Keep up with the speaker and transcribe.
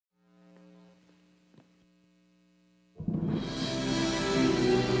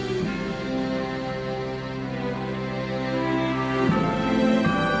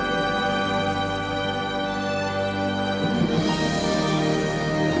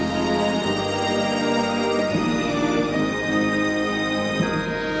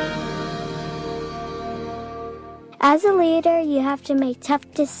As a leader, you have to make tough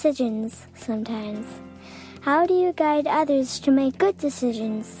decisions sometimes. How do you guide others to make good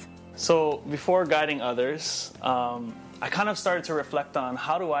decisions? So before guiding others, I kind of started to reflect on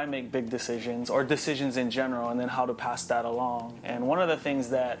how do I make big decisions or decisions in general, and then how to pass that along. And one of the things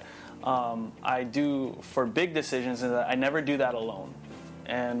that I do for big decisions is that I never do that alone.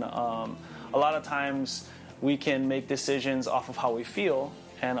 And a lot of times we can make decisions off of how we feel.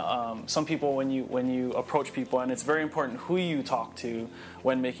 And some people, when you approach people, and it's very important who you talk to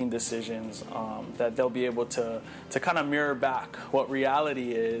when making decisions, that they'll be able to kind of mirror back what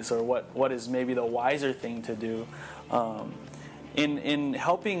reality is, or what is maybe the wiser thing to do. In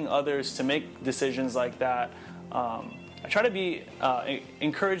helping others to make decisions like that, I try to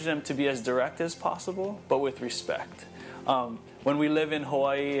encourage them to be as direct as possible, but with respect. When we live in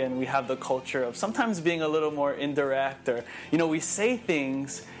Hawaii and we have the culture of sometimes being a little more indirect, or, we say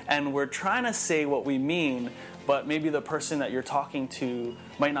things and we're trying to say what we mean, but maybe the person that you're talking to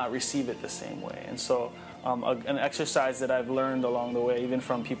might not receive it the same way. And so an exercise that I've learned along the way, even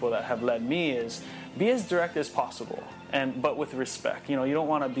from people that have led me, is be as direct as possible, but with respect. You don't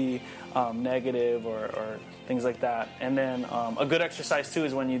want to be negative or things like that. And then a good exercise too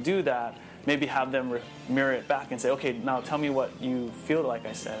is when you do that, maybe have them mirror it back and say, okay, now tell me what you feel like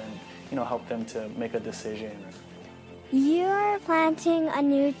I said, and help them to make a decision. You are planting a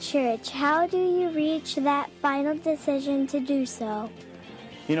new church. How do you reach that final decision to do so?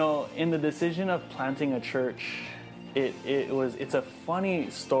 In the decision of planting a church, it's a funny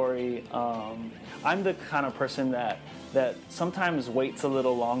story. I'm the kind of person that sometimes waits a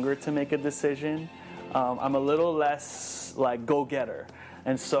little longer to make a decision. I'm a little less like go-getter.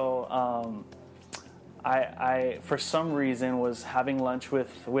 And so I for some reason was having lunch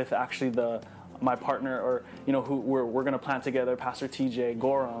with actually my partner, or who we're going to plant together, Pastor TJ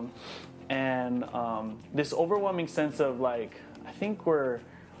Gorham, and this overwhelming sense of I think we're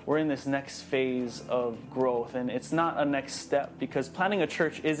in this next phase of growth, and it's not a next step, because planting a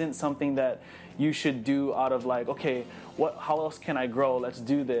church isn't something that you should do out of okay, how else can I grow? Let's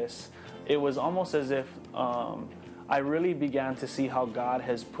do this. It was almost as if I really began to see how God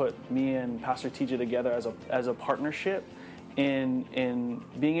has put me and Pastor TJ together as a partnership in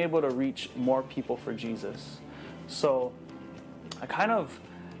being able to reach more people for Jesus. So I kind of,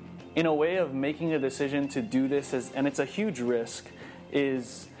 in a way of making a decision to do this, and it's a huge risk,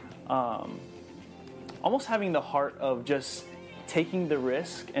 is almost having the heart of just taking the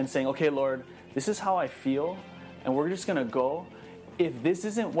risk and saying, okay, Lord, this is how I feel, and we're just going to go. If this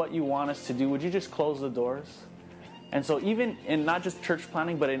isn't what you want us to do, would you just close the doors? And so even in not just church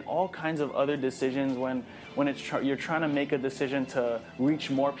planning, but in all kinds of other decisions, when you're trying to make a decision to reach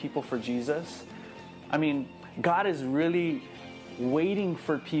more people for Jesus, God is really waiting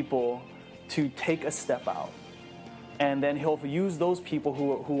for people to take a step out. And then he'll use those people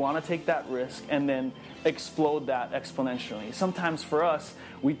who want to take that risk and then explode that exponentially. Sometimes for us,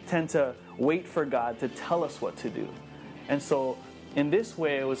 we tend to wait for God to tell us what to do. And so in this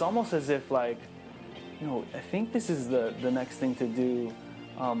way, it was almost as if I think this is the next thing to do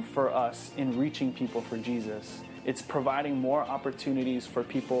for us in reaching people for Jesus. It's providing more opportunities for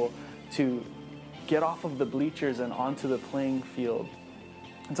people to get off of the bleachers and onto the playing field.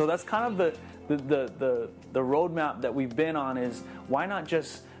 And so that's kind of the roadmap that we've been on, is why not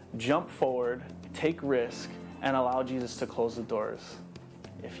just jump forward, take risk, and allow Jesus to close the doors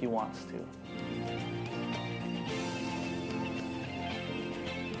if he wants to.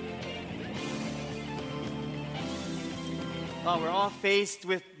 Well, we're all faced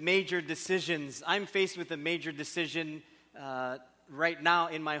with major decisions. I'm faced with a major decision right now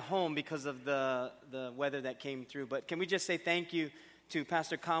in my home because of the weather that came through. But can we just say thank you to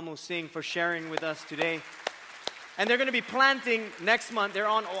Pastor Kamu Singh for sharing with us today. And they're going to be planting next month. They're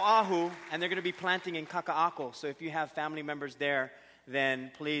on Oahu, and they're going to be planting in Kaka'ako. So if you have family members there,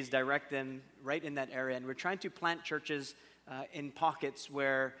 then please direct them right in that area. And we're trying to plant churches in pockets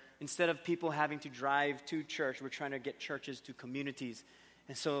where instead of people having to drive to church, we're trying to get churches to communities.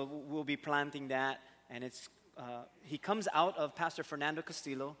 And so we'll be planting that. And he comes out of Pastor Fernando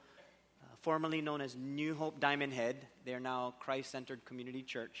Castillo, formerly known as New Hope Diamond Head. They're now Christ-Centered Community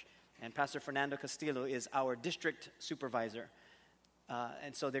Church. And Pastor Fernando Castillo is our district supervisor.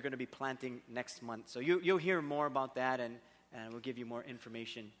 And so they're going to be planting next month. So you'll hear more about that, and we'll give you more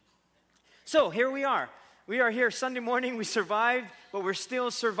information. So here we are. We are here Sunday morning. We survived, but we're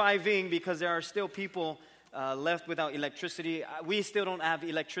still surviving because there are still people left without electricity. We still don't have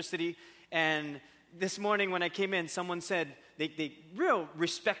electricity. And this morning when I came in, someone said, they real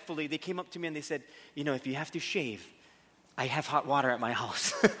respectfully, they came up to me and they said, you know, if you have to shave, I have hot water at my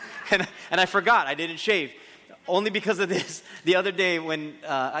house. and I forgot, I didn't shave. only because of this. The other day when,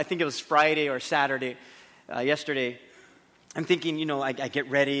 I think it was Friday or Saturday, yesterday, I'm thinking, I get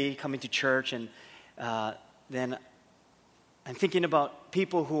ready, coming to church, and then I'm thinking about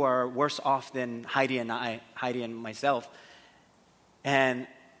people who are worse off than Heidi and myself. And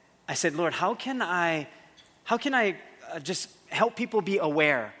I said, Lord, how can I just help people be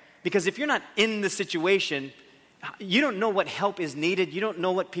aware? Because if you're not in the situation, you don't know what help is needed. You don't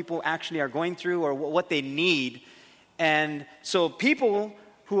know what people actually are going through or what they need. And so people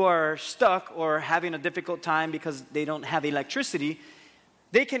who are stuck or having a difficult time because they don't have electricity,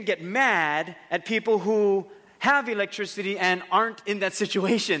 they can get mad at people who have electricity and aren't in that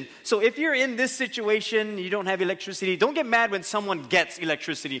situation. So if you're in this situation, you don't have electricity, don't get mad when someone gets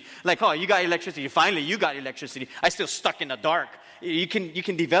electricity. Like, oh, you got electricity. Finally, you got electricity. I'm still stuck in the dark. You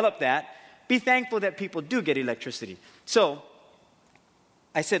can develop that. Be thankful that people do get electricity. So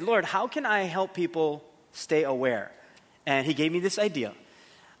I said, Lord, how can I help people stay aware? And he gave me this idea.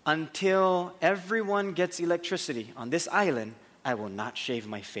 Until everyone gets electricity on this island, I will not shave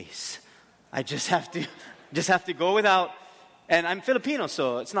my face. I just have to go without. And I'm Filipino,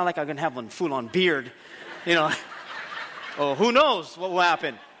 so it's not like I'm going to have one full-on beard, Oh, who knows what will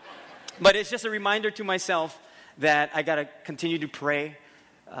happen. But it's just a reminder to myself that I got to continue to pray.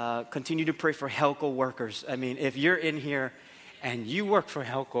 Continue to pray for Helco workers. I mean, if you're in here and you work for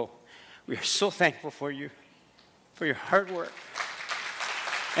Helco, we are so thankful for you, for your hard work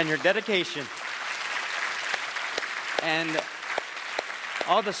and your dedication. And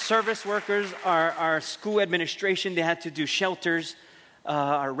all the service workers, our school administration, they had to do shelters,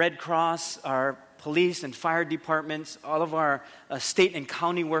 our Red Cross, our police and fire departments, all of our state and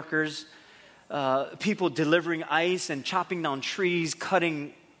county workers, people delivering ice and chopping down trees,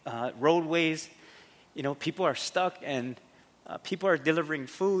 cutting roadways. People are stuck and people are delivering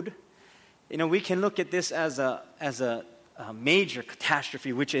food. We can look at this as a major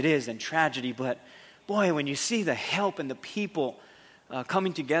catastrophe, which it is, and tragedy. But boy, when you see the help and the people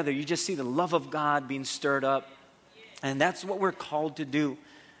coming together, you just see the love of God being stirred up. And that's what we're called to do.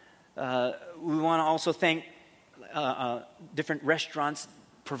 We want to also thank different restaurants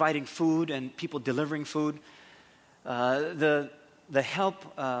providing food and people delivering food. The help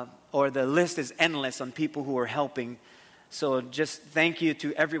or the list is endless on people who are helping. So just thank you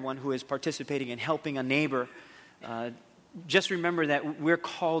to everyone who is participating in helping a neighbor. Just remember that we're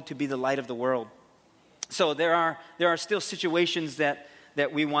called to be the light of the world. So there are still situations that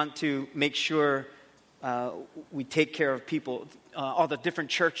we want to make sure we take care of people. All the different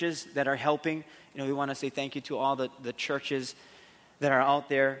churches that are helping. We want to say thank you to all the churches that are out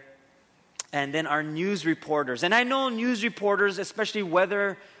there. And then our news reporters. And I know news reporters, especially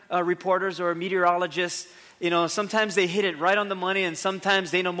weather reporters or meteorologists, sometimes they hit it right on the money and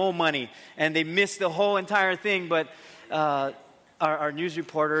sometimes they know more money and they miss the whole entire thing. But our news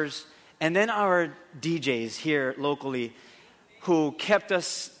reporters and then our DJs here locally who kept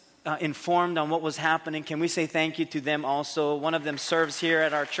us informed on what was happening. Can we say thank you to them also? One of them serves here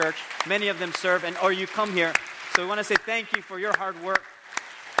at our church. Many of them serve, or you come here. So we want to say thank you for your hard work,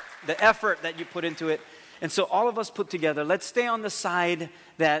 the effort that you put into it. And so all of us put together, let's stay on the side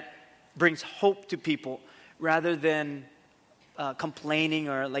that brings hope to people rather than complaining,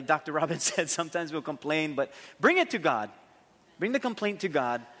 or like Dr. Robbins said, sometimes we'll complain, but bring it to God. Bring the complaint to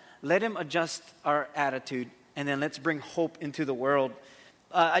God. Let Him adjust our attitude, and then let's bring hope into the world.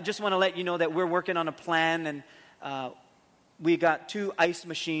 I just want to let you know that we're working on a plan, and we got 2 ice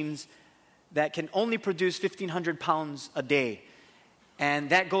machines that can only produce 1,500 pounds a day. And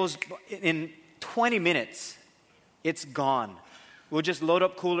that goes in 20 minutes. It's gone. We'll just load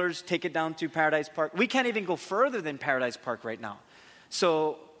up coolers, take it down to Paradise Park. We can't even go further than Paradise Park right now.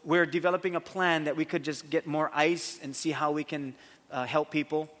 So we're developing a plan that we could just get more ice and see how we can help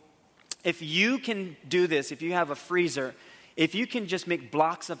people. If you can do this, if you have a freezer, if you can just make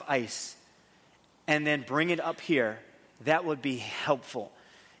blocks of ice and then bring it up here, that would be helpful.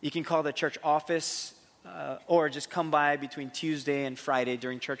 You can call the church office or just come by between Tuesday and Friday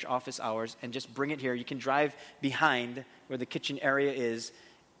during church office hours and just bring it here. You can drive behind where the kitchen area is,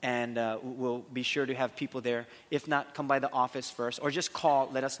 and we'll be sure to have people there. If not, come by the office first, or just call,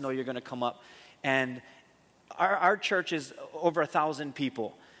 let us know you're going to come up. And our church is over 1,000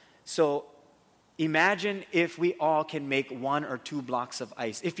 people. So imagine if we all can make 1 or 2 blocks of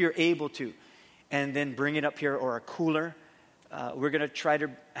ice, if you're able to, and then bring it up here, or a cooler. We're going to try to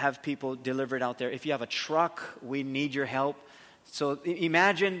have people deliver it out there. If you have a truck, we need your help. So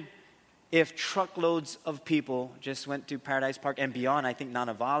imagine if truckloads of people just went to Paradise Park and beyond. I think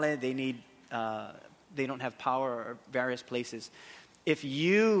Nana Vale, they don't have power, or various places. If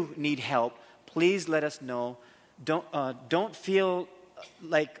you need help, please let us know. don't feel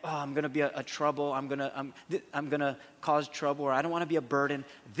like, oh, I'm going to be a trouble. I'm going to cause trouble, or I don't want to be a burden.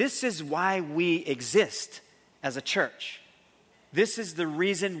 This is why we exist as a church. This is the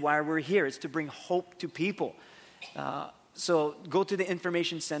reason why we're here. It's to bring hope to people. So go to the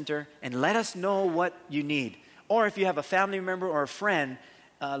information center and let us know what you need. Or if you have a family member or a friend,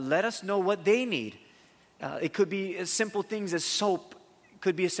 let us know what they need. It could be as simple things as soap. It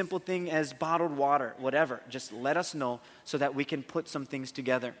could be a simple thing as bottled water, whatever. Just let us know so that we can put some things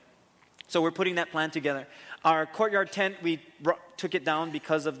together. So we're putting that plan together. Our courtyard tent, we took it down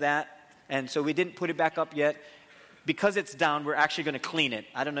because of that. And so we didn't put it back up yet. Because it's down, we're actually going to clean it.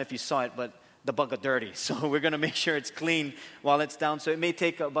 I don't know if you saw it, but the bug got dirty. So we're going to make sure it's clean while it's down. So it may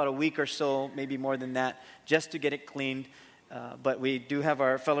take about a week or so, maybe more than that, just to get it cleaned. But we do have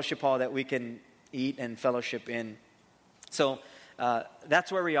our fellowship hall that we can eat and fellowship in. So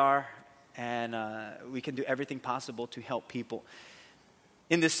that's where we are, and we can do everything possible to help people.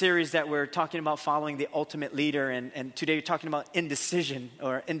 In this series that we're talking about following the ultimate leader, and today we're talking about indecision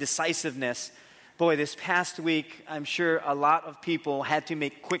or indecisiveness. Boy, this past week, I'm sure a lot of people had to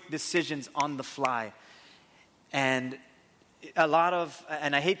make quick decisions on the fly. And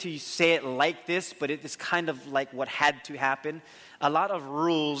and I hate to say it like this, but it is kind of like what had to happen. A lot of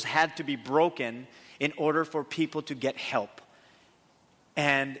rules had to be broken in order for people to get help.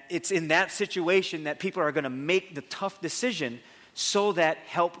 And it's in that situation that people are going to make the tough decision so that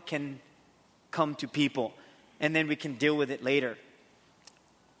help can come to people. And then we can deal with it later.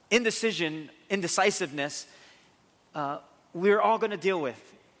 Indecisiveness, we're all going to deal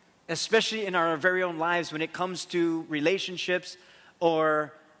with, especially in our very own lives when it comes to relationships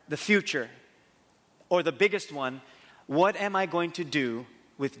or the future. Or the biggest one, what am I going to do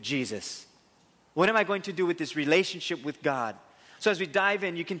with Jesus? What am I going to do with this relationship with God? So as we dive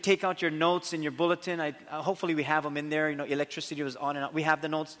in, you can take out your notes in your bulletin. Hopefully we have them in there. You know, electricity was on and off. We have the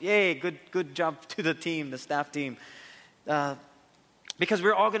notes. Yay, good job to the team, the staff team. Because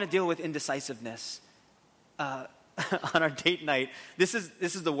we're all going to deal with indecisiveness on our date night. This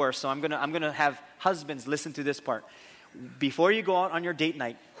is the worst. So I'm gonna have husbands listen to this part. Before you go out on your date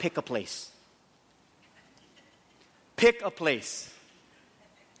night, pick a place. Pick a place.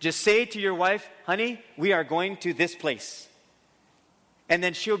 Just say to your wife, honey, we are going to this place. And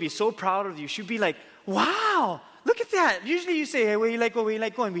then she'll be so proud of you. She'll be like, wow, look at that. Usually you say, hey, where you like go, where you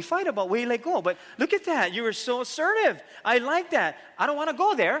like go. And we fight about where you like go. But look at that. You were so assertive. I like that. I don't want to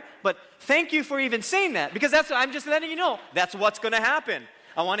go there. But thank you for even saying that. Because I'm just letting you know. That's what's going to happen.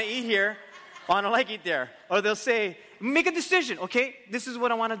 I want to eat here. I don't like eat there. Or they'll say, make a decision. Okay, this is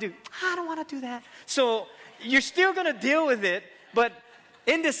what I want to do. I don't want to do that. So you're still going to deal with it. But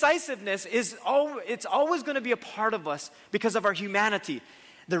indecisiveness it's always going to be a part of us because of our humanity.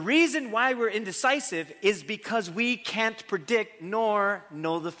 The reason why we're indecisive is because we can't predict nor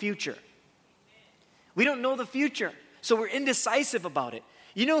know the future. We don't know the future, so we're indecisive about it.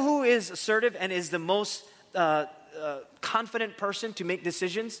 You know who is assertive and is the most confident person to make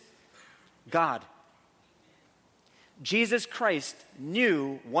decisions? God. Jesus Christ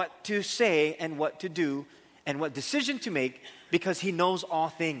knew what to say and what to do and what decision to make because he knows all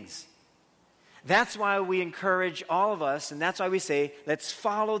things. That's why we encourage all of us, and that's why we say, let's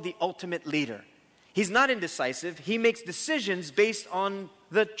follow the ultimate leader. He's not indecisive. He makes decisions based on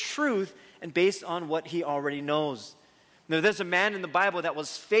the truth and based on what he already knows. Now, there's a man in the Bible that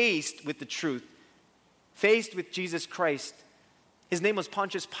was faced with the truth, faced with Jesus Christ. His name was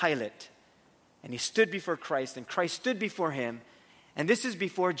Pontius Pilate, and he stood before Christ, and Christ stood before him, and this is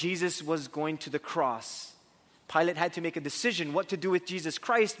before Jesus was going to the cross. Pilate had to make a decision what to do with Jesus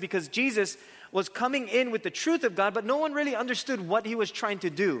Christ because Jesus was coming in with the truth of God, but no one really understood what he was trying to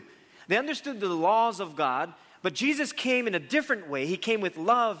do. They understood the laws of God, but Jesus came in a different way. He came with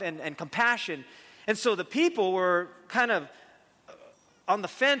love and compassion. And so the people were kind of on the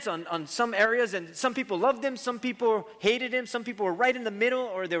fence on some areas, and some people loved him, some people hated him, some people were right in the middle,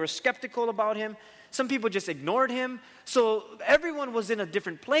 or they were skeptical about him. Some people just ignored him. So everyone was in a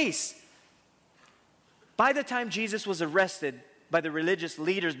different place. By the time Jesus was arrested by the religious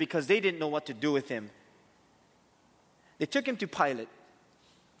leaders because they didn't know what to do with him, they took him to Pilate,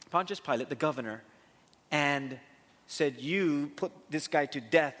 Pontius Pilate, the governor, and said, you put this guy to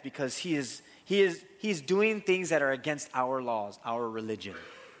death because he's doing things that are against our laws, our religion.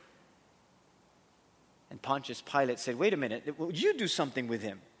 And Pontius Pilate said, wait a minute, would you do something with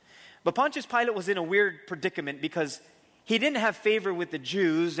him? But Pontius Pilate was in a weird predicament because he didn't have favor with the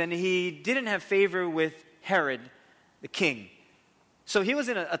Jews and he didn't have favor with Herod, the king. So he was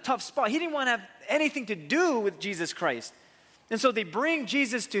in a tough spot. He didn't want to have anything to do with Jesus Christ. And so they bring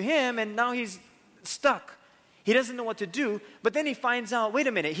Jesus to him, and now he's stuck. He doesn't know what to do, but then he finds out, wait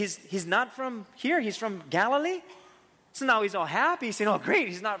a minute, he's not from here, he's from Galilee? So now he's all happy. He's saying, oh, great,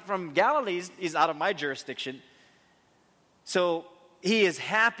 he's not from Galilee, he's out of my jurisdiction. So he is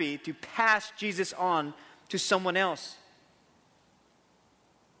happy to pass Jesus on to someone else.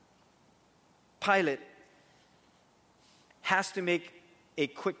 Pilate has to make a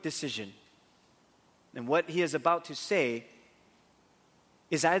quick decision. And what he is about to say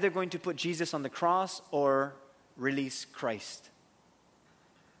is either going to put Jesus on the cross or release Christ.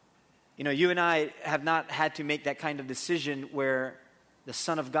 You know, you and I have not had to make that kind of decision where the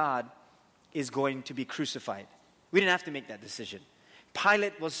Son of God is going to be crucified. We didn't have to make that decision.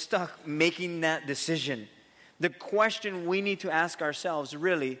 Pilate was stuck making that decision. The question we need to ask ourselves,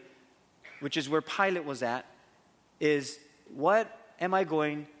 really, which is where Pilate was at, is what am I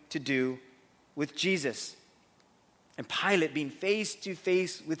going to do with Jesus? And Pilate, being face to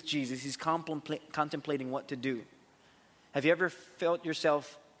face with Jesus, he's contemplating what to do. Have you ever felt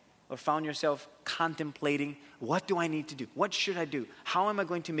yourself or found yourself contemplating, what do I need to do? What should I do? How am I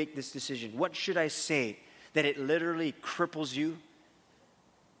going to make this decision? What should I say? That it literally cripples you?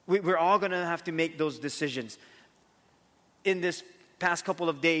 We're all going to have to make those decisions. In this past couple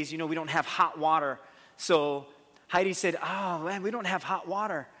of days, you know, we don't have hot water. So Heidi said, oh man, we don't have hot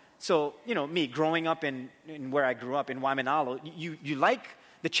water. So, you know, me growing up in where I grew up in Waimanalo, you like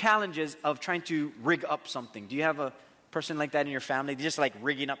the challenges of trying to rig up something. Do you have a person like that in your family? They just like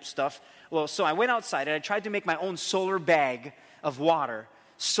rigging up stuff. Well, so I went outside and I tried to make my own solar bag of water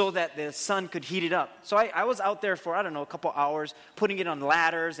so that the sun could heat it up. So I was out there for, I don't know, a couple hours, putting it on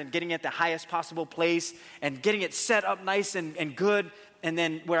ladders and getting it at the highest possible place and getting it set up nice and good, and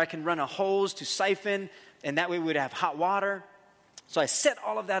then where I can run a hose to siphon, and that way we would have hot water. So I set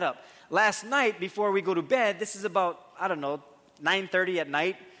all of that up. Last night, before we go to bed, this is about, I don't know, 9:30 at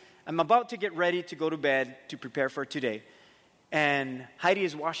night, I'm about to get ready to go to bed to prepare for today. And Heidi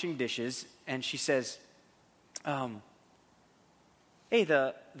is washing dishes, and she says, hey,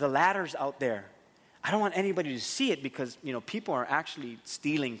 the ladder's out there. I don't want anybody to see it because, you know, people are actually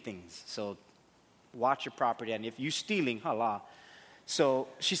stealing things. So watch your property, and if you're stealing, halal. So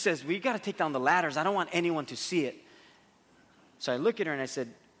she says, we got to take down the ladders. I don't want anyone to see it. So I look at her and I said,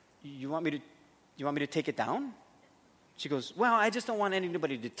 you want me to take it down? She goes, well, I just don't want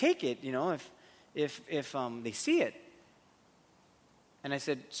anybody to take it, you know, if they see it. And I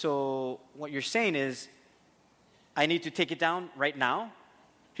said, so what you're saying is I need to take it down right now?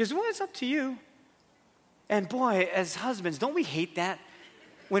 She goes, well, it's up to you. And boy, as husbands, don't we hate that?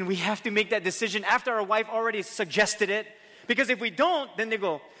 When we have to make that decision after our wife already suggested it? Because if we don't, then they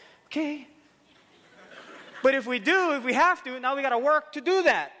go, okay. But if we do, if we have to, now we got to work to do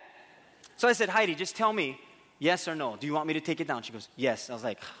that. So I said, Heidi, just tell me, yes or no. Do you want me to take it down? She goes, yes. I was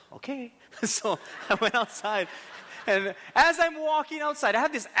like, okay. So I went outside. And as I'm walking outside, I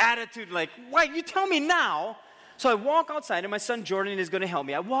have this attitude like, why, you tell me now. So I walk outside, and my son Jordan is going to help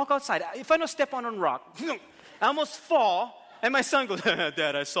me. I walk outside. If I don't step on a rock, I almost fall. And my son goes,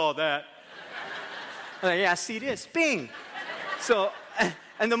 Dad, I saw that. I'm like, yeah, I see this. Bing. So,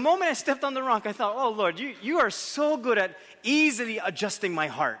 and the moment I stepped on the rock, I thought, oh, Lord, you are so good at easily adjusting my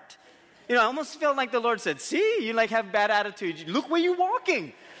heart. You know, I almost felt like the Lord said, see, you like have bad attitude. Look where you're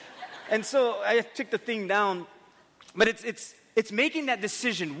walking. And so I took the thing down. But it's making that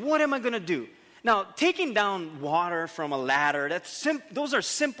decision. What am I going to do? Now, taking down water from a ladder, those are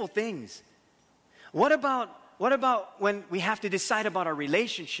simple things. What about when we have to decide about our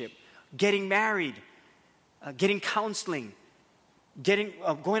relationship, getting married, getting counseling,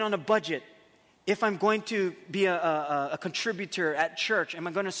 going on a budget? If I'm going to be a contributor at church, am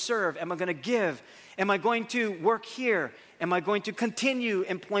I going to serve? Am I going to give? Am I going to work here? Am I going to continue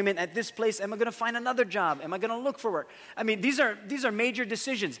employment at this place? Am I going to find another job? Am I going to look for work? I mean, these are major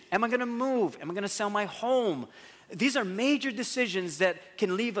decisions. Am I going to move? Am I going to sell my home? These are major decisions that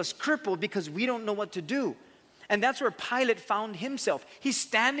can leave us crippled because we don't know what to do. And that's where Pilate found himself. He's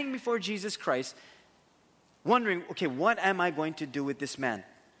standing before Jesus Christ, wondering, okay, what am I going to do with this man?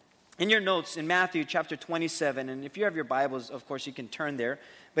 In your notes, in Matthew chapter 27, and if you have your Bibles, of course, you can turn there.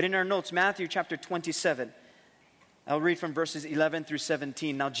 But in our notes, Matthew chapter 27, I'll read from verses 11 through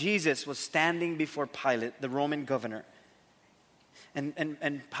 17. Now, Jesus was standing before Pilate, the Roman governor.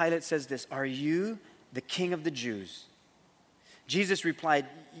 And Pilate says this, are you the king of the Jews? Jesus replied,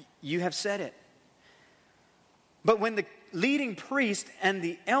 you have said it. But when the leading priest and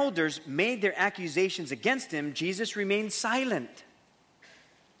the elders made their accusations against him, Jesus remained silent.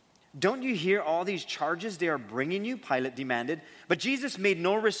 Don't you hear all these charges they are bringing you? Pilate demanded. But Jesus made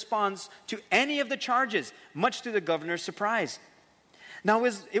no response to any of the charges, much to the governor's surprise. Now,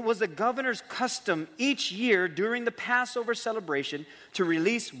 it was the governor's custom each year during the Passover celebration to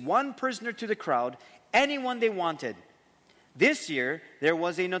release one prisoner to the crowd, anyone they wanted. This year, there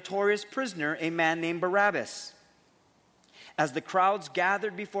was a notorious prisoner, a man named Barabbas. As the crowds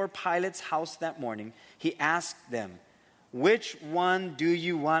gathered before Pilate's house that morning, he asked them, "Which one do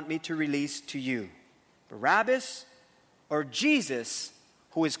you want me to release to you, Barabbas or Jesus,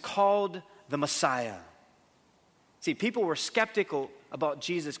 who is called the Messiah?" See, people were skeptical about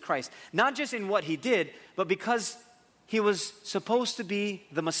Jesus Christ, not just in what he did, but because he was supposed to be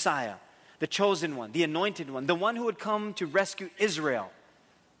the Messiah, the chosen one, the anointed one, the one who would come to rescue Israel,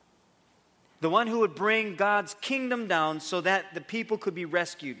 the one who would bring God's kingdom down so that the people could be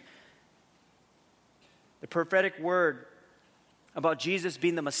rescued. The prophetic word about Jesus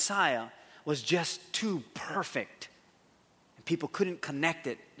being the Messiah was just too perfect. And people couldn't connect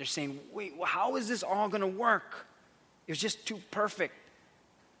it. They're saying, wait, how is this all going to work? It was just too perfect.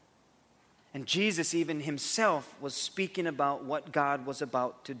 And Jesus even himself was speaking about what God was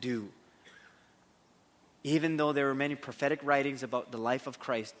about to do. Even though there were many prophetic writings about the life of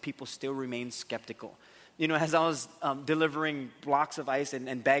Christ, people still remained skeptical. You know, as I was delivering blocks of ice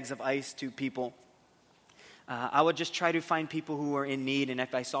and bags of ice to people, I would just try to find people who were in need. And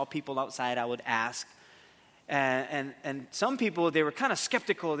if I saw people outside, I would ask. And some people, they were kind of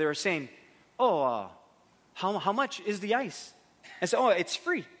skeptical. They were saying, how much is the ice? I said, it's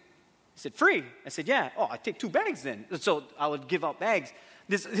free. I said, free? I said, yeah. I take 2 bags then. So I would give out bags.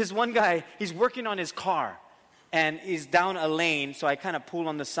 This one guy, he's working on his car, and he's down a lane, so I kind of pull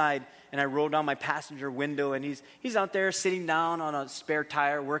on the side, and I roll down my passenger window, and he's out there sitting down on a spare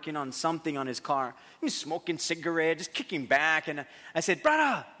tire, working on something on his car. He's smoking cigarette, just kicking back, and I said,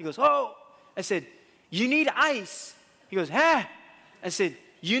 "Brother," he goes, "Oh." I said, "You need ice?" He goes, "Huh?" I said,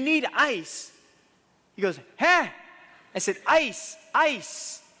 "You need ice?" He goes, "Huh?" I said,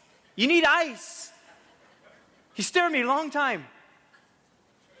 ice. You need ice." He stared at me a long time.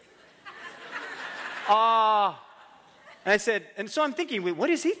 And I said, and so I'm thinking, wait, what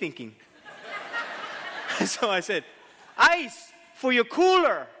is he thinking? So I said, "Ice for your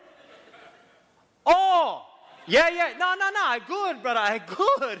cooler." "Oh, yeah. No, I good, brother, I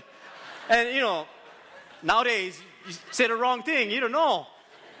good." And you know, nowadays, you say the wrong thing, you don't know.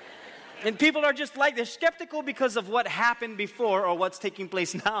 And people are just like, they're skeptical because of what happened before or what's taking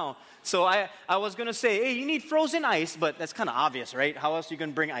place now. So I was going to say, hey, you need frozen ice, but that's kind of obvious, right? How else are you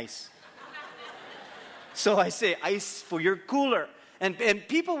going to bring ice? So I say, ice for your cooler. And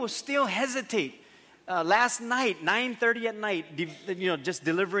people will still hesitate. Last night, 9:30 at night, just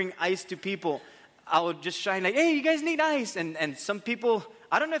delivering ice to people, I would just shine like, hey, you guys need ice. And some people,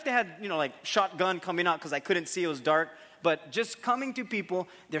 I don't know if they had, like shotgun coming out because I couldn't see, it was dark. But just coming to people,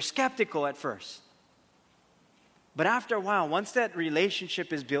 they're skeptical at first. But after a while, once that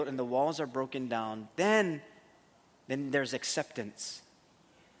relationship is built and the walls are broken down, then there's acceptance.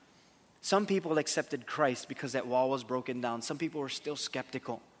 Some people accepted Christ because that wall was broken down. Some people were still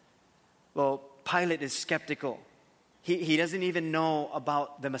skeptical. Well, Pilate is skeptical. He doesn't even know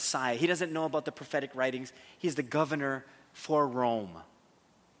about the Messiah. He doesn't know about the prophetic writings. He's the governor for Rome.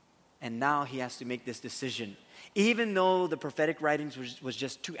 And now he has to make this decision. Even though the prophetic writings was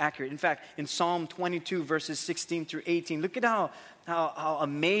just too accurate. In fact, in Psalm 22, verses 16 through 18, look at how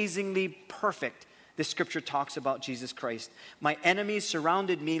amazingly perfect this scripture talks about Jesus Christ. "My enemies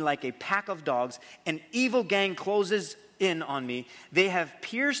surrounded me like a pack of dogs. An evil gang closes in on me. They have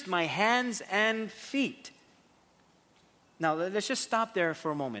pierced my hands and feet." Now, let's just stop there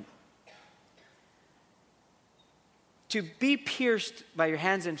for a moment. To be pierced by your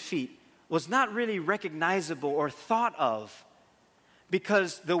hands and feet was not really recognizable or thought of,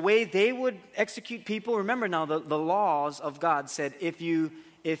 because the way they would execute people, remember now, the laws of God said if you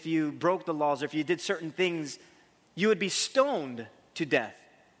broke the laws or if you did certain things, you would be stoned to death.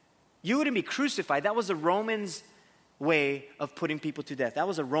 You wouldn't be crucified. That was the Romans' way of putting people to death. That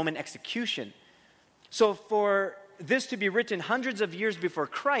was a Roman execution. So for this to be written hundreds of years before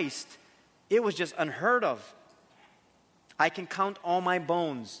Christ, it was just unheard of. "I can count all my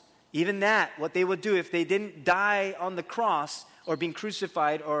bones." Even that, what they would do if they didn't die on the cross or being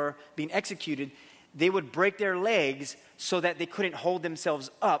crucified or being executed, they would break their legs so that they couldn't hold themselves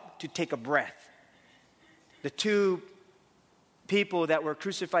up to take a breath. The 2 people that were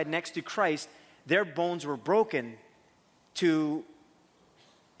crucified next to Christ, their bones were broken to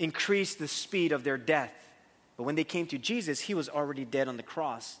increase the speed of their death. But when they came to Jesus, he was already dead on the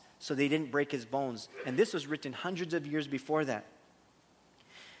cross, so they didn't break his bones. And this was written hundreds of years before that.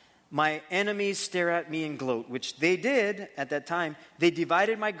 "My enemies stare at me and gloat," which they did at that time. "They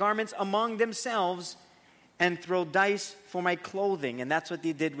divided my garments among themselves, and throw dice for my clothing. And that's what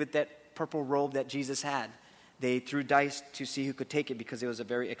they did with that purple robe that Jesus had. They threw dice to see who could take it because it was a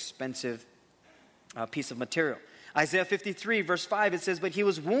very expensive piece of material. Isaiah 53 verse 5, it says, but he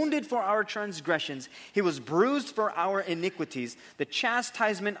was wounded for our transgressions. He was bruised for our iniquities. The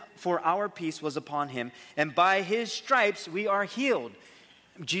chastisement for our peace was upon him. And by his stripes we are healed.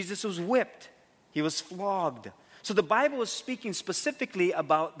 Jesus was whipped. He was flogged. So the Bible is speaking specifically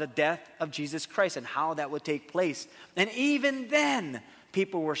about the death of Jesus Christ and how that would take place. And even then,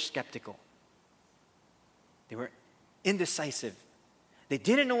 people were skeptical. They were indecisive. They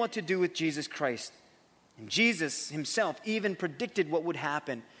didn't know what to do with Jesus Christ. And Jesus himself even predicted what would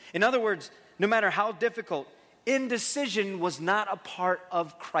happen. In other words, no matter how difficult, indecision was not a part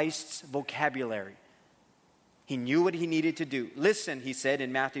of Christ's vocabulary. He knew what he needed to do. Listen, he said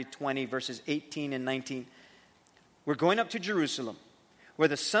in Matthew 20, verses 18 and 19. We're going up to Jerusalem, where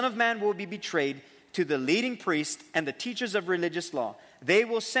the Son of Man will be betrayed to the leading priests and the teachers of religious law. They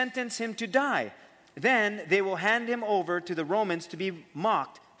will sentence him to die. Then they will hand him over to the Romans to be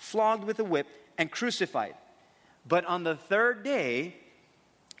mocked, flogged with a whip, and crucified. But on the third day,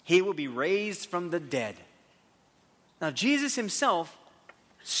 he will be raised from the dead. Now, Jesus himself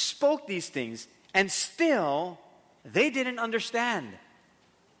spoke these things, and still, they didn't understand.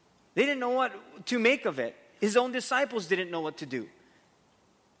 They didn't know what to make of it. His own disciples didn't know what to do.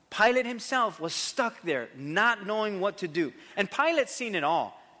 Pilate himself was stuck there, not knowing what to do. And Pilate's seen it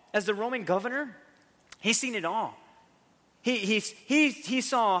all. As the Roman governor, he's seen it all. He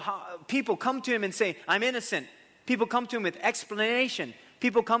saw how people come to him and say, I'm innocent. People come to him with explanation.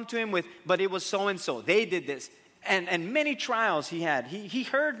 People come to him with, but it was so-and-so. They did this. And many trials he had. He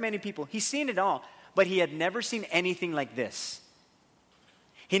heard many people. He's seen it all. But he had never seen anything like this.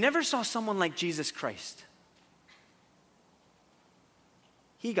 He never saw someone like Jesus Christ.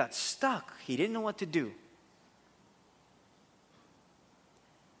 He got stuck. He didn't know what to do.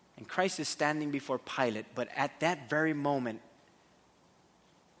 And Christ is standing before Pilate, but at that very moment,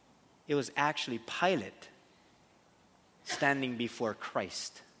 it was actually Pilate standing before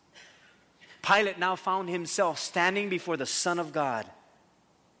Christ. Pilate now found himself standing before the Son of God,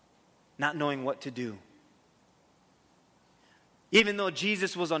 not knowing what to do. Even though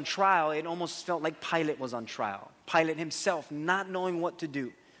Jesus was on trial, it almost felt like Pilate was on trial. Pilate himself, not knowing what to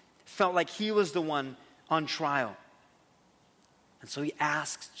do, felt like he was the one on trial. And so he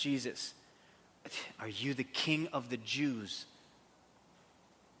asks Jesus, are you the king of the Jews?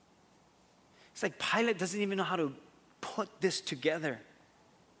 It's like Pilate doesn't even know how to put this together.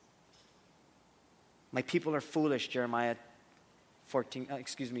 My people are foolish, Jeremiah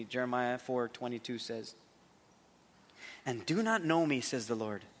 4:22 says. And do not know me, says the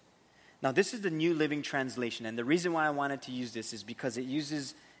Lord. Now this is the New Living Translation, and the reason why I wanted to use this is because it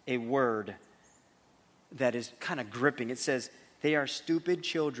uses a word that is kind of gripping. It says, they are stupid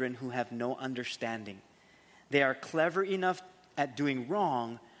children who have no understanding. They are clever enough at doing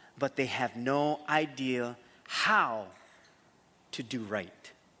wrong, but they have no idea how to do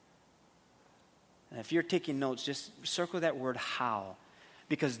right. And if you're taking notes, just circle that word how,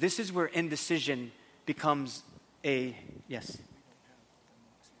 because this is where indecision becomes a, yes?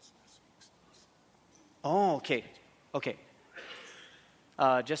 Oh, okay.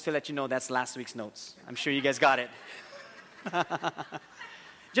 Just to let you know, that's last week's notes. I'm sure you guys got it.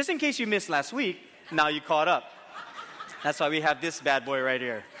 Just in case you missed last week, now you caught up. That's why we have this bad boy right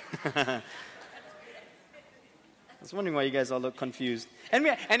here. I was wondering why you guys all look confused. And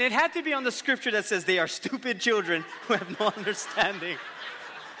it had to be on the scripture that says they are stupid children who have no understanding.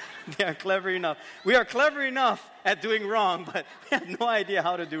 They are clever enough. We are clever enough at doing wrong, but we have no idea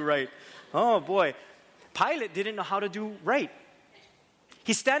how to do right. Oh boy. Pilate didn't know how to do right.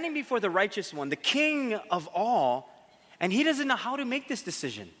 He's standing before the righteous one, the king of all, and he doesn't know how to make this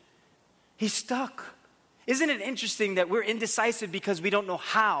decision. He's stuck. Isn't it interesting that we're indecisive because we don't know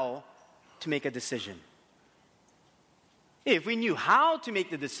how to make a decision? If we knew how to make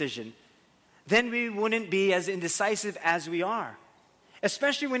the decision, then we wouldn't be as indecisive as we are,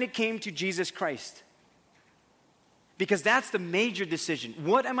 especially when it came to Jesus Christ. Because that's the major decision.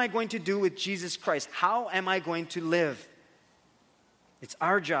 What am I going to do with Jesus Christ? How am I going to live? It's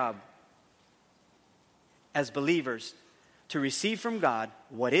our job as believers to receive from God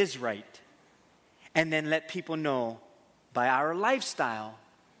what is right, and then let people know by our lifestyle,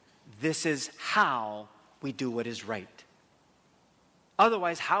 this is how we do what is right.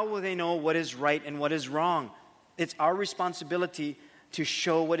 Otherwise, how will they know what is right and what is wrong? It's our responsibility to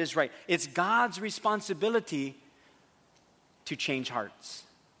show what is right. It's God's responsibility to change hearts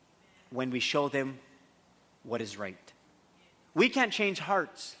when we show them what is right. We can't change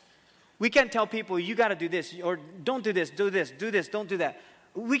hearts. We can't tell people, you got to do this, or don't do this, do this, do this, don't do that.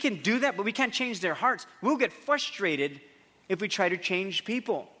 We can do that, but we can't change their hearts. We'll get frustrated if we try to change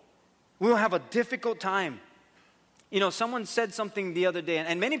people. We'll have a difficult time. You know, someone said something the other day,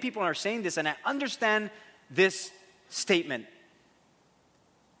 and many people are saying this, and I understand this statement.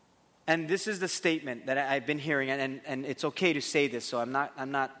 And this is the statement that I've been hearing, and it's okay to say this, so I'm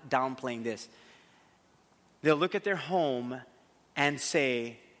not downplaying this. They'll look at their home and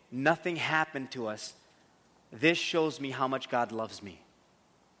say, nothing happened to us. This shows me how much God loves me.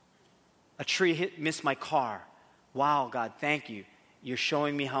 A tree missed my car. Wow, God, thank you. You're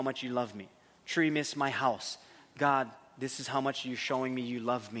showing me how much you love me. Tree missed my house. God, this is how much you're showing me you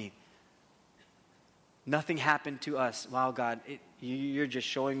love me. Nothing happened to us. Wow, God, you're just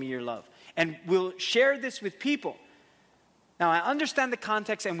showing me your love. And we'll share this with people. Now, I understand the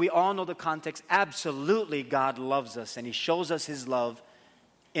context, and we all know the context. Absolutely, God loves us, and He shows us His love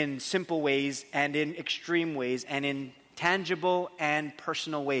in simple ways and in extreme ways and in tangible and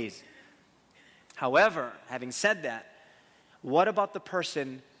personal ways. However, having said that, what about the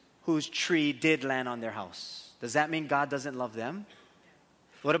person whose tree did land on their house? Does that mean God doesn't love them?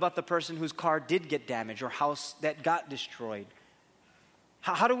 What about the person whose car did get damaged or house that got destroyed?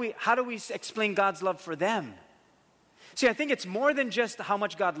 How do we explain God's love for them? See, I think it's more than just how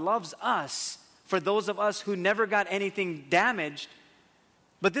much God loves us for those of us who never got anything damaged.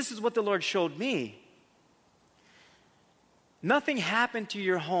 But this is what the Lord showed me. Nothing happened to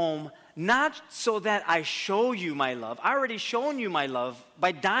your home, not so that I show you my love. I already shown you my love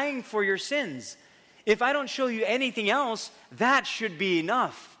by dying for your sins. If I don't show you anything else, that should be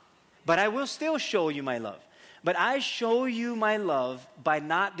enough. But I will still show you my love. But I show you my love by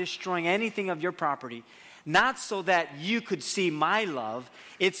not destroying anything of your property, not so that you could see my love.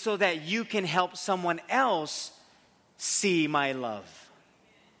 It's so that you can help someone else see my love.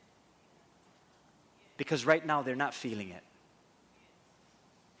 Because right now they're not feeling it.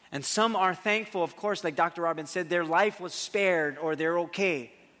 And some are thankful, of course, like Dr. Robin said, their life was spared or they're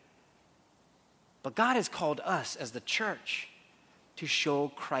okay. But God has called us as the church to show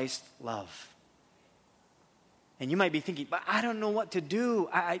Christ's love. And you might be thinking, but I don't know what to do.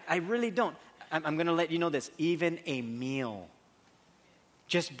 I really don't. I'm going to let you know this. Even a meal,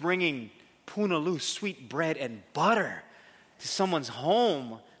 just bringing punaloo, sweet bread and butter to someone's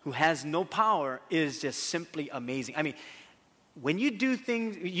home who has no power is just simply amazing. I mean, when you do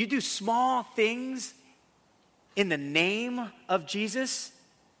things, you do small things in the name of Jesus,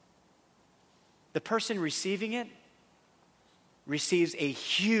 the person receiving it receives a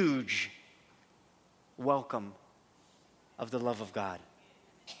huge welcome of the love of God.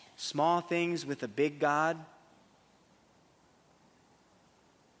 Small things with a big God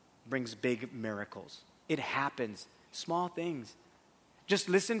brings big miracles. It happens. Small things. Just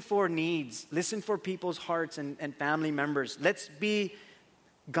listen for needs. Listen for people's hearts and family members. Let's be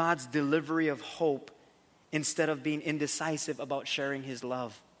God's delivery of hope instead of being indecisive about sharing His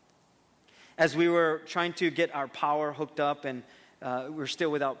love. As we were trying to get our power hooked up and we're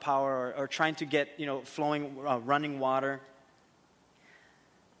still without power or trying to get, flowing, running water,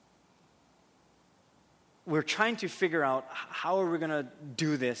 we're trying to figure out how are we going to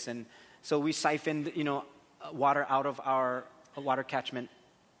do this. And so we siphoned, water out of our water catchment.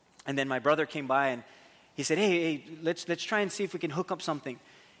 And then my brother came by and he said, hey, let's try and see if we can hook up something.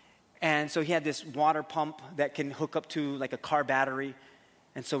 And so he had this water pump that can hook up to like a car battery.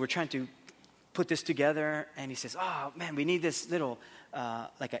 And so we're trying to put this together. And he says, oh man, we need this little,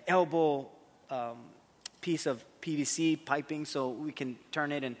 like an elbow piece of PVC piping so we can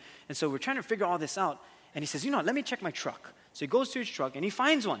turn it. And so we're trying to figure all this out. And he says, let me check my truck. So he goes to his truck and he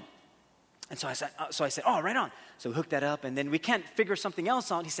finds one. And so I said, oh, right on. So we hooked that up, and then we can't figure something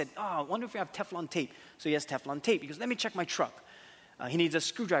else out. He said, oh, I wonder if we have Teflon tape. So he has Teflon tape. He goes, let me check my truck. He needs a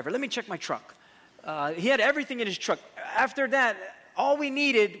screwdriver. Let me check my truck. He had everything in his truck. After that, all we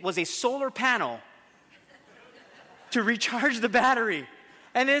needed was a solar panel to recharge the battery.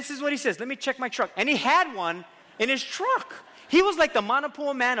 And this is what he says, let me check my truck. And he had one in his truck. He was like the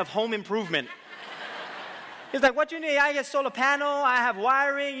Monopole man of home improvement. He's like, what you need? I get solar panel, I have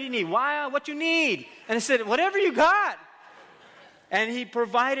wiring, you need wire, what you need? And I said, whatever you got. And he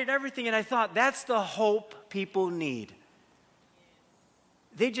provided everything, and I thought, that's the hope people need.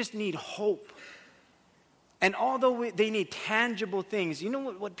 They just need hope. And although they need tangible things, you know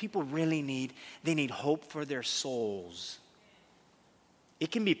what people really need? They need hope for their souls.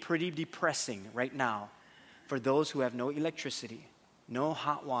 It can be pretty depressing right now for those who have no electricity, no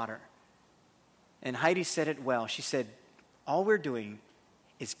hot water. And Heidi said it well. She said, all we're doing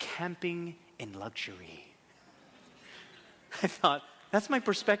is camping in luxury. I thought, That's my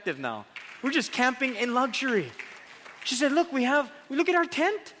perspective now. We're just camping in luxury. She said, look, we look at our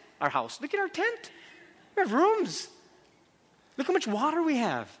tent, our house. Look at our tent. We have rooms. Look how much water we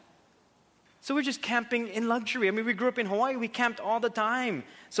have. So we're just camping in luxury. I mean, we grew up in Hawaii. We camped all the time.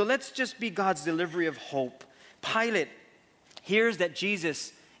 So let's just be God's delivery of hope. Pilate hears that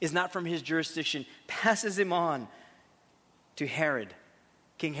Jesus is not from his jurisdiction, passes him on to Herod,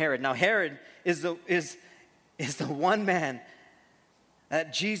 King Herod. Now, Herod is the one man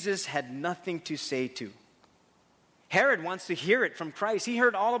that Jesus had nothing to say to. Herod wants to hear it from Christ. He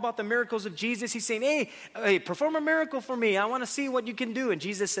heard all about the miracles of Jesus. He's saying, hey, perform a miracle for me. I want to see what you can do. And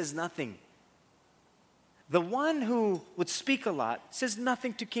Jesus says nothing. The one who would speak a lot says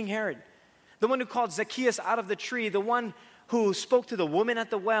nothing to King Herod. The one who called Zacchaeus out of the tree, the one who spoke to the woman at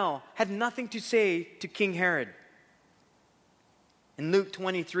the well, had nothing to say to King Herod. In Luke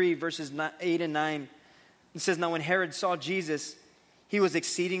 23, verses 8 and 9, it says, now when Herod saw Jesus, he was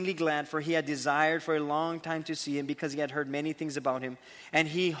exceedingly glad, for he had desired for a long time to see him, because he had heard many things about him. And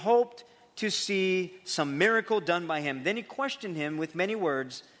he hoped to see some miracle done by him. Then he questioned him with many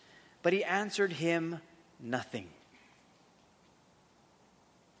words, but he answered him nothing.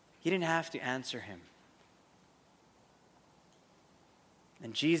 He didn't have to answer him.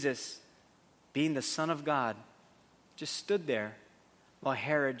 And Jesus, being the Son of God, just stood there while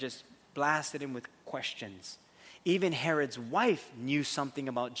Herod just blasted him with questions. Even Herod's wife knew something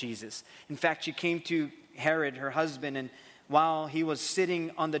about Jesus. In fact, she came to Herod, her husband, and while he was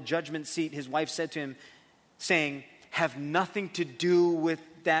sitting on the judgment seat, his wife said to him, saying, have nothing to do with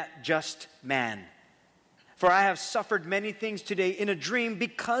that just man. For I have suffered many things today in a dream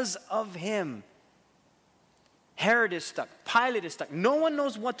because of him. Herod is stuck. Pilate is stuck. No one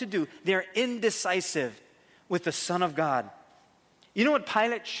knows what to do. They're indecisive with the Son of God. You know what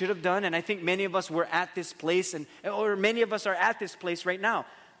Pilate should have done? And I think many of us were at this place, or many of us are at this place right now.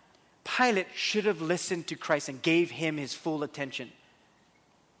 Pilate should have listened to Christ and gave him his full attention.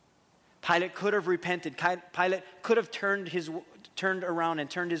 Pilate could have repented. Pilate could have turned around and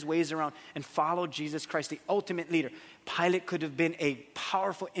turned his ways around and followed Jesus Christ, the ultimate leader. Pilate could have been a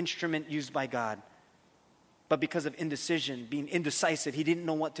powerful instrument used by God. But because of indecision, being indecisive, he didn't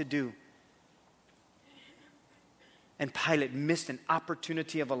know what to do. And Pilate missed an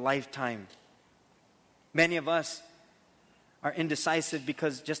opportunity of a lifetime. Many of us are indecisive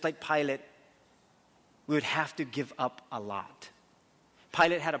because just like Pilate, we would have to give up a lot.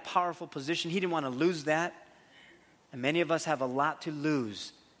 Pilate had a powerful position. He didn't want to lose that. And many of us have a lot to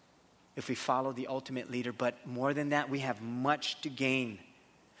lose if we follow the ultimate leader. But more than that, we have much to gain.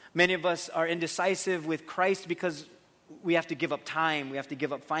 Many of us are indecisive with Christ because we have to give up time. We have to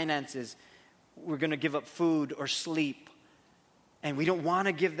give up finances. We're going to give up food or sleep. And we don't want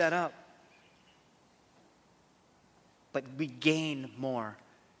to give that up. But we gain more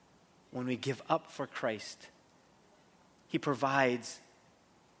when we give up for Christ. He provides.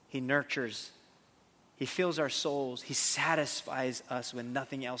 He nurtures. He fills our souls. He satisfies us when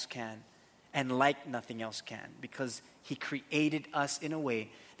nothing else can. And like nothing else can. Because He created us in a way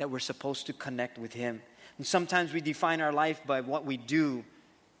that we're supposed to connect with Him. And sometimes we define our life by what we do.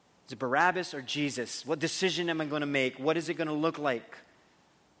 Is it Barabbas or Jesus? What decision am I going to make? What is it going to look like?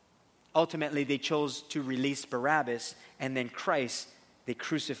 Ultimately, they chose to release Barabbas, and then Christ they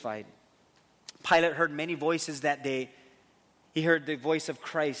crucified. Pilate heard many voices that day. He heard the voice of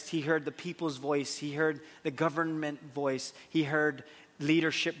Christ. He heard the people's voice. He heard the government voice. He heard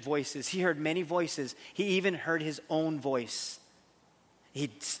leadership voices. He heard many voices. He even heard his own voice. He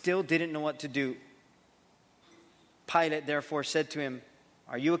still didn't know what to do. Pilate therefore said to him,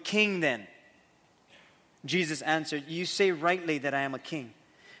 "Are you a king then?" Jesus answered, "You say rightly that I am a king.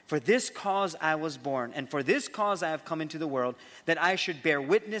 For this cause I was born, and for this cause I have come into the world, that I should bear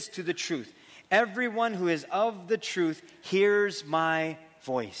witness to the truth. Everyone who is of the truth hears my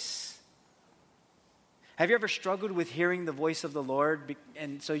voice." Have you ever struggled with hearing the voice of the Lord,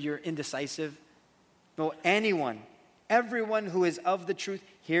 and so you're indecisive? No, everyone who is of the truth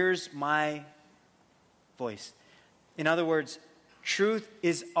hears my voice. In other words, truth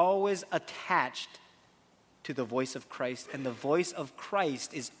is always attached to the voice of Christ, and the voice of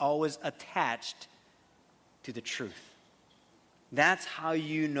Christ is always attached to the truth. That's how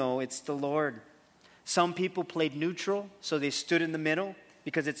you know it's the Lord. Some people played neutral, so they stood in the middle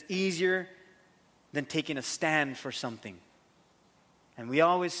because it's easier than taking a stand for something. And we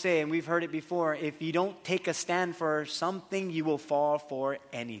always say, and we've heard it before, if you don't take a stand for something, you will fall for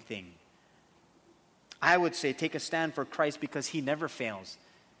anything. I would say take a stand for Christ because He never fails.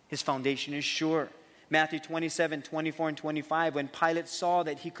 His foundation is sure. Matthew 27, 24, and 25, when Pilate saw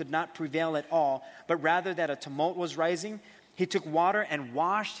that he could not prevail at all, but rather that a tumult was rising, he took water and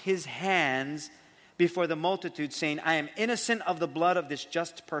washed his hands before the multitude, saying, I am innocent of the blood of this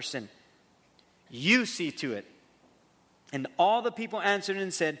just person. You see to it. And all the people answered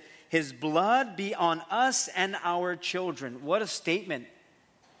and said, his blood be on us and our children. What a statement.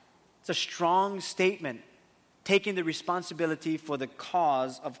 It's a strong statement, taking the responsibility for the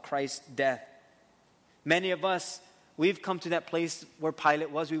cause of Christ's death. Many of us, we've come to that place where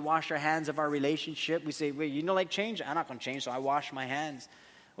Pilate was. We wash our hands of our relationship. We say, wait, you don't like change? I'm not going to change, so I wash my hands.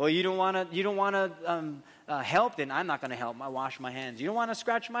 Or you don't want to help, then I'm not going to help. I wash my hands. You don't want to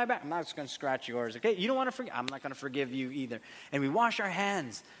scratch my back? I'm not going to scratch yours. Okay? You don't want to forgive? I'm not going to forgive you either. And we wash our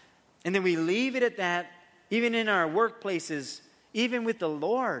hands. And then we leave it at that, even in our workplaces, even with the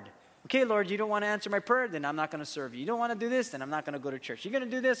Lord. Okay, Lord, you don't want to answer my prayer, then I'm not going to serve you. You don't want to do this, then I'm not going to go to church. You're going to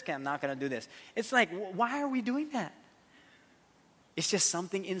do this? Okay, I'm not going to do this. It's like, why are we doing that? It's just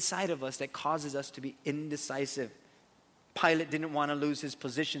something inside of us that causes us to be indecisive. Pilate didn't want to lose his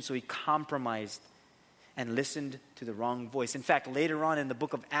position, so he compromised and listened to the wrong voice. In fact, later on in the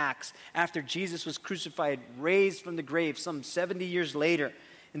book of Acts, after Jesus was crucified, raised from the grave, some 70 years later,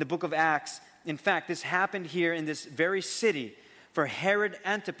 in the book of Acts, in fact, this happened here in this very city, for Herod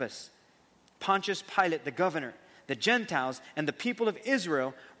Antipas, Pontius Pilate, the governor, the Gentiles, and the people of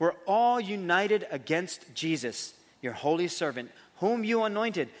Israel were all united against Jesus, your holy servant, whom you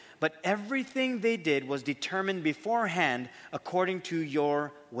anointed. But everything they did was determined beforehand according to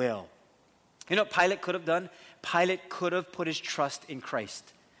your will. You know what Pilate could have done? Pilate could have put his trust in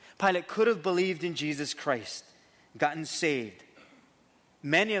Christ. Pilate could have believed in Jesus Christ, gotten saved.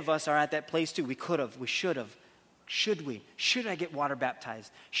 Many of us are at that place too. We could have, we should have. Should we? Should I get water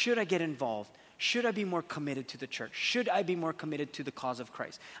baptized? Should I get involved? Should I be more committed to the church? Should I be more committed to the cause of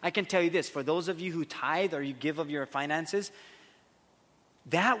Christ? I can tell you this, for those of you who tithe or you give of your finances,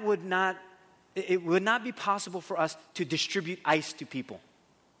 it would not be possible for us to distribute ice to people.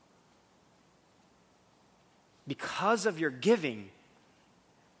 Because of your giving,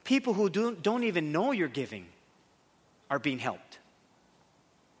 people who don't even know you're giving are being helped.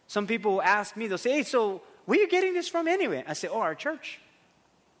 Some people will ask me, they'll say, hey, so where are you getting this from anyway? I say, our church.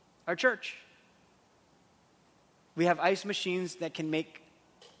 Our church. We have ice machines that can make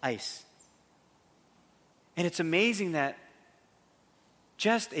ice. And it's amazing that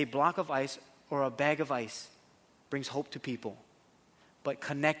just a block of ice or a bag of ice brings hope to people, but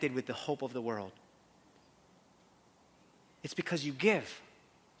connected with the hope of the world. It's because you give.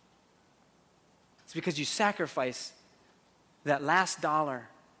 It's because you sacrifice that last dollar,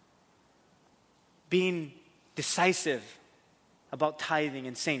 being decisive about tithing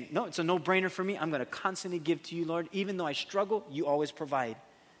and saying, no, it's a no-brainer for me. I'm going to constantly give to you, Lord. Even though I struggle, you always provide.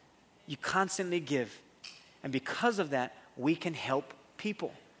 You constantly give. And because of that, we can help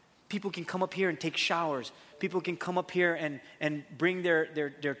people. People can come up here and take showers. People can come up here and bring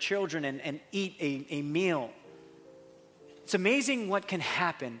their children and eat a meal. It's amazing what can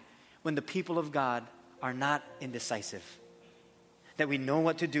happen when the people of God are not indecisive. That we know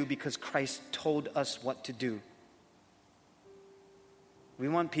what to do because Christ told us what to do. We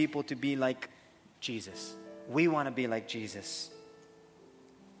want people to be like Jesus. We want to be like Jesus.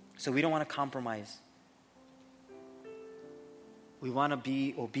 So we don't want to compromise. We want to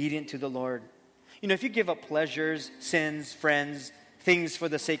be obedient to the Lord. You know, if you give up pleasures, sins, friends, things for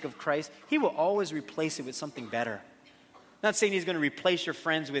the sake of Christ, He will always replace it with something better. Not saying He's going to replace your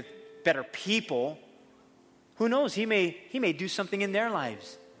friends with better people. Who knows? He may do something in their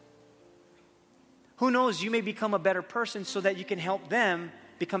lives. Who knows? You may become a better person so that you can help them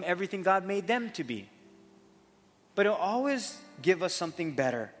become everything God made them to be. But He'll always give us something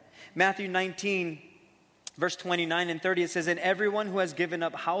better. Matthew 19, verse 29 and 30, it says, and everyone who has given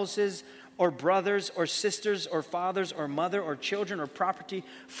up houses or brothers or sisters or fathers or mother or children or property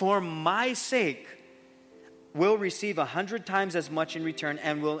for my sake will receive 100 times as much in return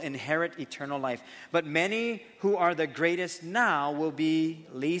and will inherit eternal life. But many who are the greatest now will be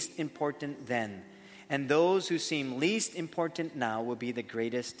least important then. And those who seem least important now will be the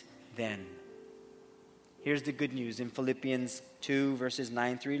greatest then. Here's the good news in Philippians 2, verses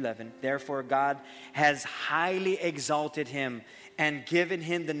 9 through 11. Therefore, God has highly exalted Him and given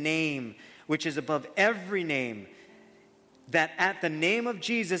Him the name which is above every name, that at the name of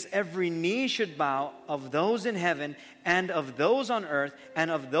Jesus every knee should bow, of those in heaven and of those on earth and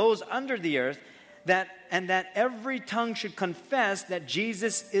of those under the earth, that every tongue should confess that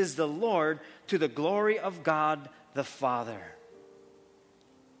Jesus is the Lord, to the glory of God the Father.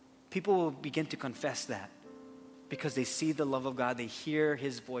 People will begin to confess that because they see the love of God, they hear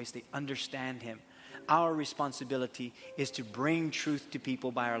His voice, they understand Him. Our responsibility is to bring truth to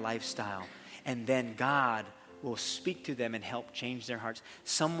people by our lifestyle, and then God will speak to them and help change their hearts.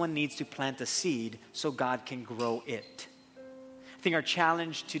 Someone needs to plant a seed so God can grow it. I think our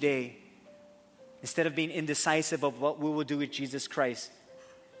challenge today, instead of being indecisive of what we will do with Jesus Christ,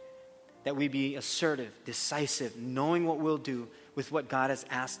 that we be assertive, decisive, knowing what we'll do with what God has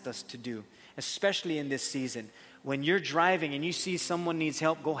asked us to do, especially in this season. When you're driving and you see someone needs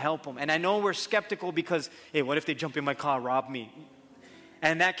help, go help them. And I know we're skeptical because, hey, what if they jump in my car, rob me?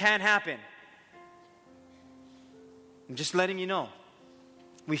 And that can happen. I'm just letting you know.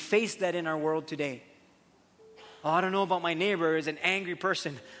 We face that in our world today. Oh, I don't know about my neighbor is an angry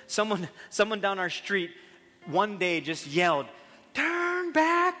person. Someone down our street one day just yelled, "Turn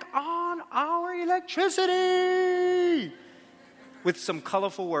back on our electricity!" with some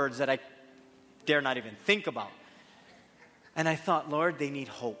colorful words that I dare not even think about. And I thought, Lord, they need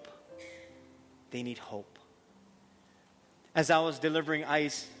hope. They need hope. As I was delivering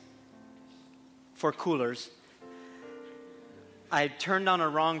ice for coolers, I turned down a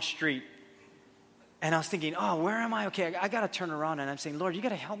wrong street. And I was thinking, oh, where am I? Okay, I got to turn around. And I'm saying, Lord, you got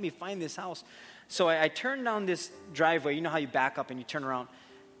to help me find this house. So I turned down this driveway. You know how you back up and you turn around.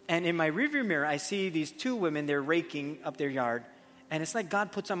 And in my rearview mirror, I see these two women. They're raking up their yard. And it's like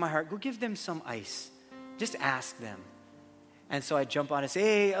God puts on my heart, go give them some ice. Just ask them. And so I jump on and say,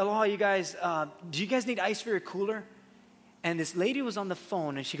 hey, aloha, you guys. Do you guys need ice for your cooler? And this lady was on the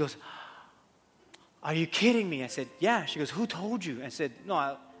phone, and she goes, are you kidding me? I said, yeah. She goes, who told you? I said, no,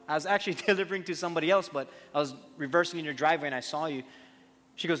 I was actually delivering to somebody else, but I was reversing in your driveway, and I saw you.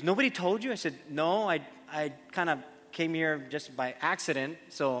 She goes, nobody told you? I said, no, I kind of came here just by accident,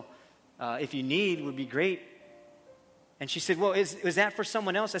 so if you need, would be great. And she said, well, is that for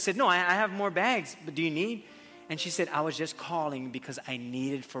someone else? I said, no, I have more bags, but do you need? And she said, I was just calling because I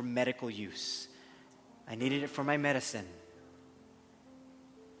need it for medical use. I needed it for my medicine.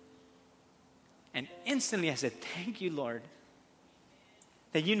 And instantly I said, thank you, Lord,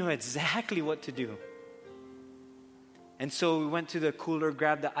 that you know exactly what to do. And so we went to the cooler,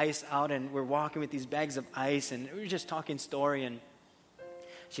 grabbed the ice out, and we're walking with these bags of ice, and we were just talking story, and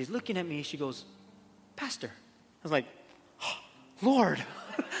she's looking at me, she goes, Pastor. I was like, oh, Lord.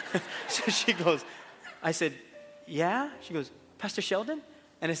 So she goes, I said, yeah? She goes, Pastor Sheldon?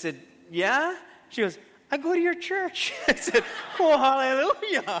 And I said, yeah? She goes, I go to your church. I said, oh,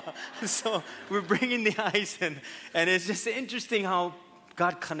 hallelujah. So we're bringing the ice in, and it's just interesting how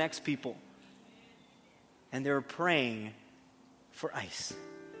God connects people. And they were praying for ice.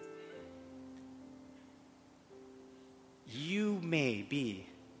 You may be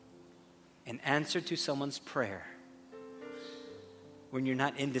an answer to someone's prayer when you're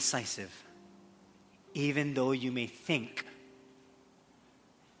not indecisive, even though you may think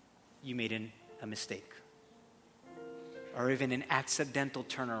you made a mistake or even an accidental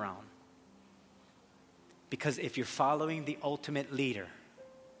turnaround. Because if you're following the ultimate leader,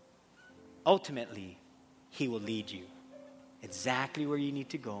 ultimately, He will lead you exactly where you need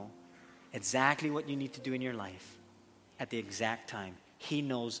to go, exactly what you need to do in your life at the exact time. He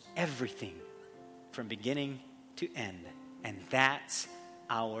knows everything from beginning to end, and that's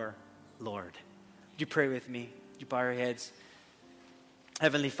our Lord. Would you pray with me? Would you bow your heads?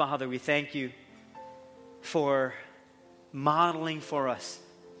 Heavenly Father, we thank you for modeling for us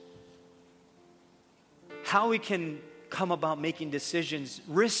how we can come about making decisions,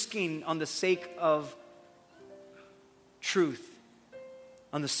 risking on the sake of truth,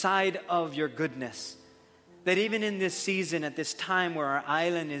 on the side of your goodness. That even in this season, at this time where our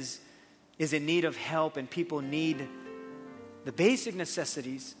island is in need of help and people need the basic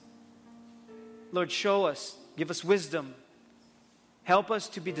necessities, Lord, show us, give us wisdom, help us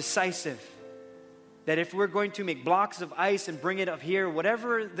to be decisive. That if we're going to make blocks of ice and bring it up here,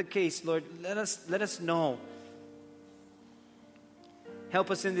 whatever the case, Lord, let us know. Help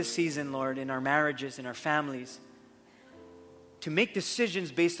us in this season, Lord, in our marriages, in our families, to make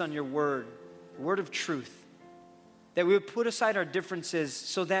decisions based on your word of truth. That we would put aside our differences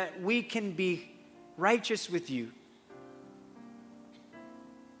so that we can be righteous with you.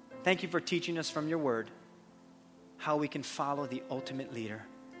 Thank you for teaching us from your word how we can follow the ultimate leader.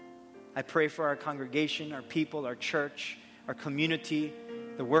 I pray for our congregation, our people, our church, our community,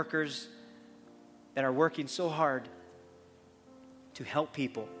 the workers that are working so hard to help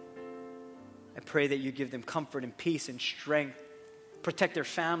people. I pray that you give them comfort and peace and strength. Protect their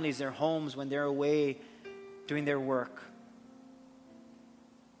families, their homes when they're away doing their work.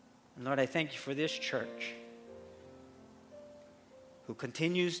 And Lord, I thank you for this church who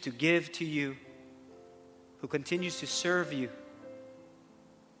continues to give to you, who continues to serve you,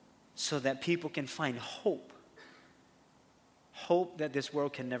 so that people can find hope. Hope that this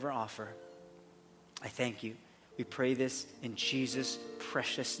world can never offer. I thank you. We pray this in Jesus'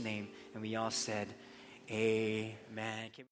 precious name. And we all said, amen.